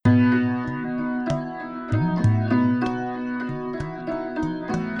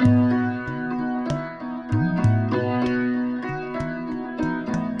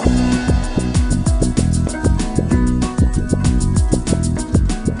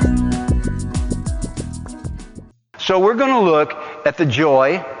So we're going to look at the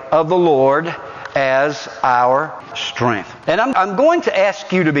joy of the Lord as our strength. And I'm going to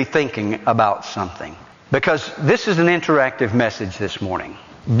ask you to be thinking about something, because this is an interactive message this morning.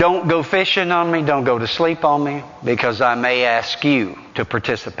 Don't go fishing on me, don't go to sleep on me, because I may ask you to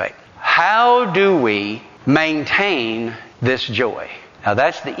participate. How do we maintain this joy? Now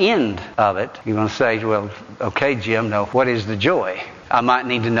that's the end of it. You're going to say, well, okay, Jim, no, what is the joy? I might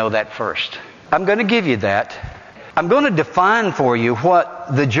need to know that first. I'm going to give you that. I'm going to define for you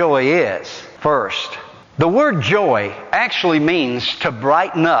what the joy is first. The word joy actually means to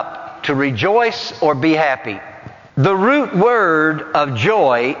brighten up, to rejoice or be happy. The root word of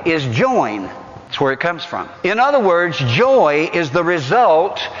joy is join. That's where it comes from. In other words, joy is the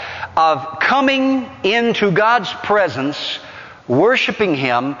result of coming into God's presence, worshiping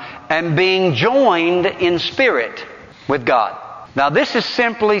Him, and being joined in spirit with God. Now this is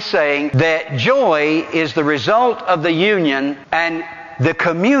simply saying that joy is the result of the union and the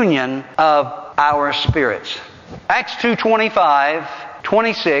communion of our spirits. Acts 2:25,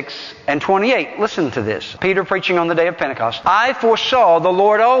 26, and 28. Listen to this. Peter preaching on the day of Pentecost. I foresaw the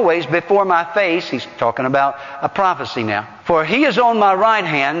Lord always before my face. He's talking about a prophecy now. For He is on my right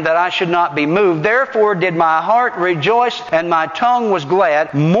hand, that I should not be moved. Therefore did my heart rejoice, and my tongue was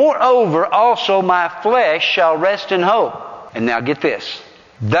glad. Moreover also my flesh shall rest in hope. And now get this.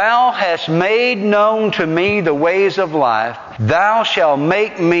 Thou hast made known to me the ways of life. Thou shalt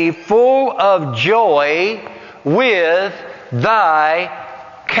make me full of joy with Thy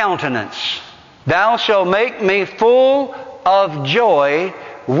countenance. Thou shalt make me full of joy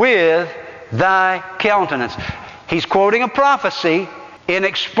with Thy countenance. He's quoting a prophecy in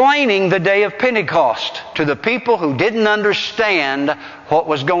explaining the day of Pentecost to the people who didn't understand what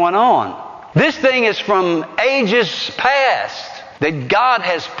was going on. This thing is from ages past that God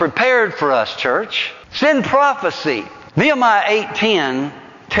has prepared for us, church. It's in prophecy. Nehemiah 8:10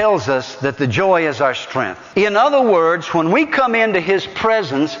 tells us that the joy is our strength. In other words, when we come into His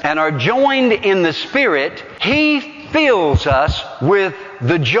presence and are joined in the Spirit, He fills us with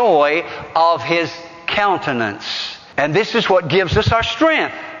the joy of His countenance. And this is what gives us our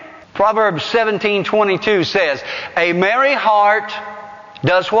strength. Proverbs 17:22 says, a merry heart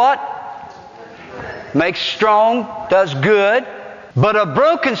does what? Makes strong, does good. But a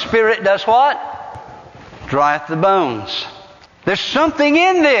broken spirit does what? Drieth the bones. There's something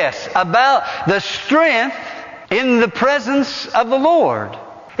in this about the strength in the presence of the Lord.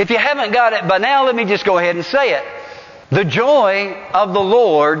 If you haven't got it by now, let me just go ahead and say it. The joy of the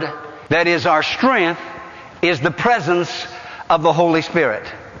Lord, that is our strength, is the presence of the Holy Spirit.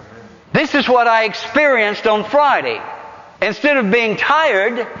 This is what I experienced on Friday. Instead of being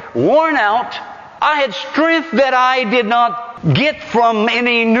tired, worn out, I had strength that I did not get from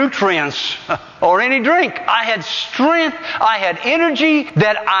any nutrients or any drink. I had strength, I had energy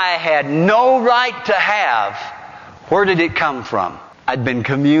that I had no right to have. Where did it come from? I'd been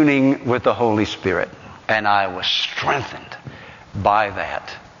communing with the Holy Spirit, and I was strengthened by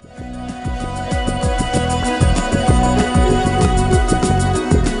that.